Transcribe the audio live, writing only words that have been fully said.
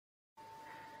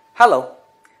Hello,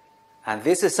 and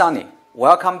this is Sunny.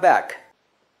 Welcome back.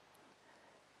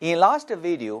 In last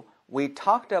video, we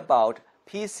talked about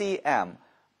PCM,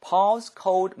 pulse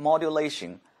code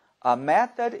modulation, a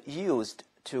method used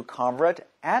to convert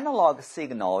analog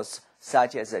signals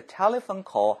such as a telephone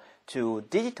call to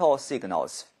digital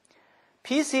signals.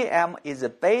 PCM is the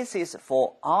basis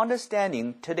for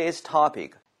understanding today's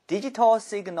topic, digital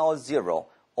signal zero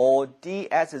or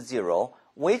DS0,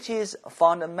 which is a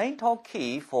fundamental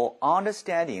key for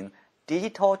understanding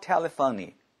digital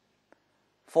telephony.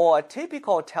 For a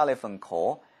typical telephone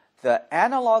call, the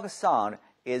analog sound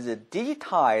is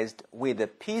digitized with the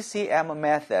PCM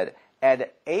method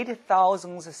at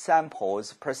 8,000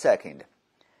 samples per second,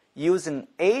 using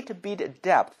 8-bit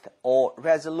depth or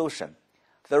resolution.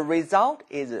 The result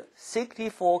is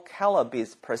 64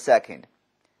 kilobits per second.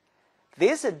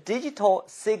 This digital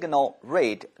signal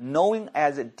rate, known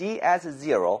as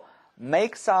DS0,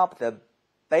 makes up the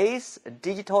base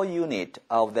digital unit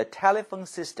of the telephone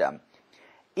system.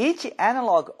 Each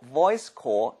analog voice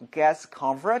call gets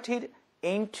converted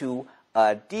into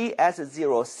a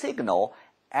DS0 signal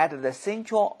at the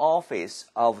central office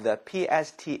of the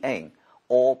PSTN,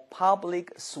 or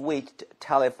Public Switched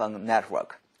Telephone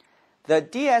Network. The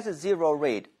DS0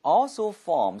 rate also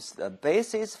forms the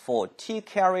basis for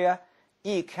T-carrier,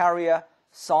 E-carrier,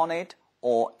 SONET,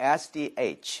 or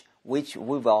SDH, which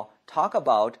we will talk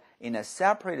about in a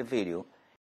separate video.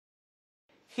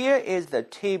 Here is the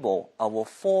table of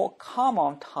 4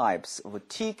 common types of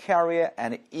T-carrier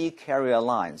and E-carrier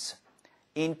lines.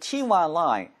 In T1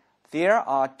 line, there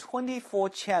are 24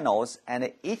 channels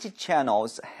and each channel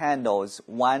handles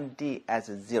 1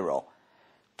 DS0.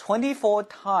 24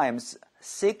 times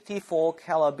 64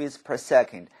 kilobits per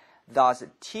second, thus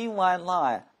T1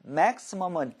 line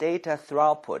maximum data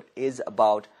throughput is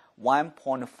about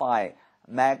 1.5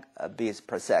 megabits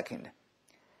per second.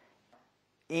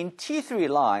 In T3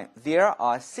 line, there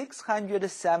are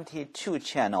 672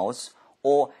 channels,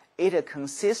 or it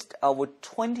consists of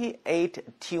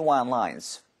 28 T1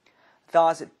 lines.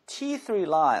 Thus, T3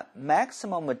 line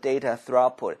maximum data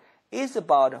throughput is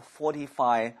about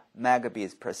 45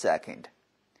 megabits per second.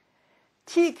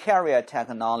 T-carrier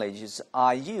technologies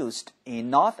are used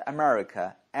in North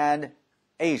America and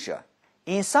Asia.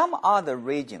 In some other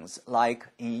regions, like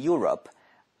in Europe,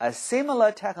 a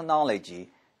similar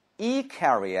technology,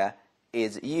 E-carrier,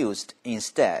 is used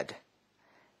instead.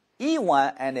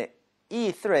 E1 and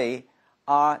E3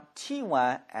 are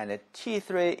T1 and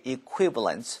T3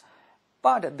 equivalents,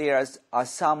 but there are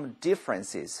some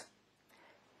differences.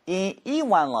 In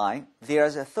E1 line,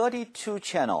 there's 32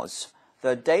 channels.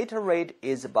 The data rate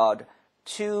is about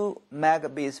 2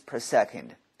 megabits per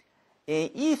second. In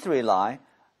E3 line,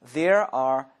 there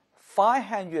are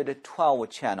 512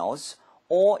 channels,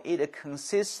 or it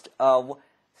consists of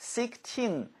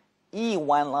 16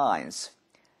 E1 lines.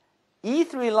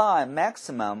 E3 line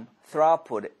maximum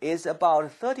throughput is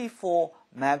about 34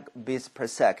 megabits per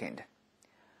second.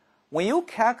 When you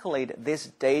calculate this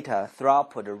data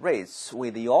throughput rates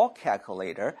with your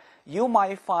calculator, you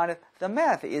might find the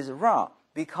math is wrong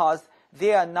because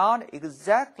they are not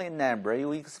exactly number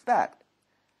you expect.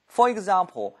 For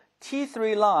example,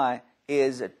 T3 line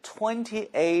is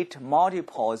 28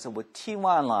 multiples of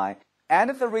T1 line,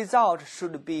 and the result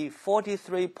should be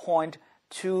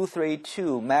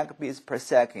 43.232 megabits per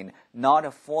second, not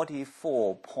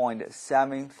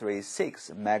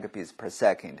 44.736 megabits per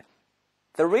second.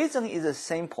 The reason is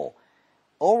simple.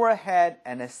 Overhead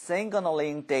and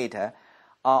signaling data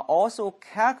are also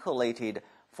calculated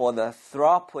for the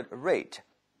throughput rate,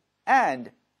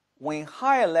 and when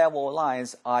higher level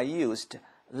lines are used,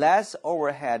 less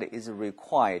overhead is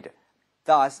required.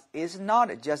 Thus, it's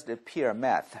not just pure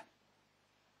math.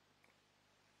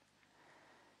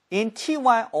 In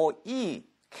T1 or E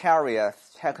carrier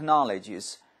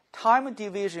technologies, time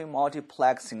division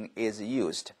multiplexing is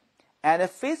used, and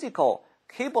physical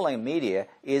cabling media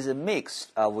is a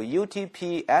mix of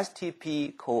UTP,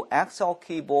 STP, coaxial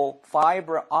cable,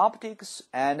 fiber optics,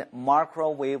 and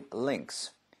microwave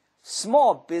links.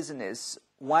 Small business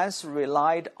once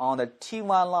relied on the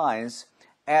T1 lines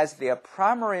as their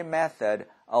primary method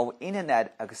of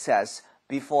internet access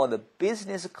before the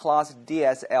business class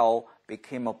DSL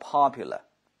became popular.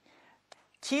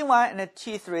 T1 and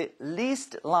T3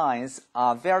 leased lines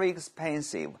are very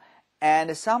expensive,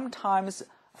 and sometimes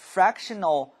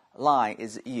fractional line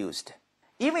is used.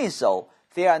 Even so,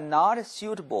 they are not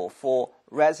suitable for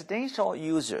residential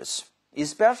users,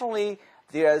 especially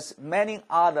there's many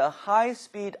other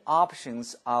high-speed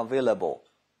options available.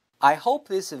 I hope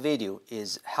this video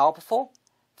is helpful.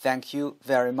 Thank you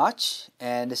very much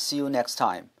and see you next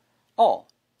time. Oh,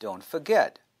 don't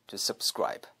forget to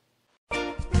subscribe.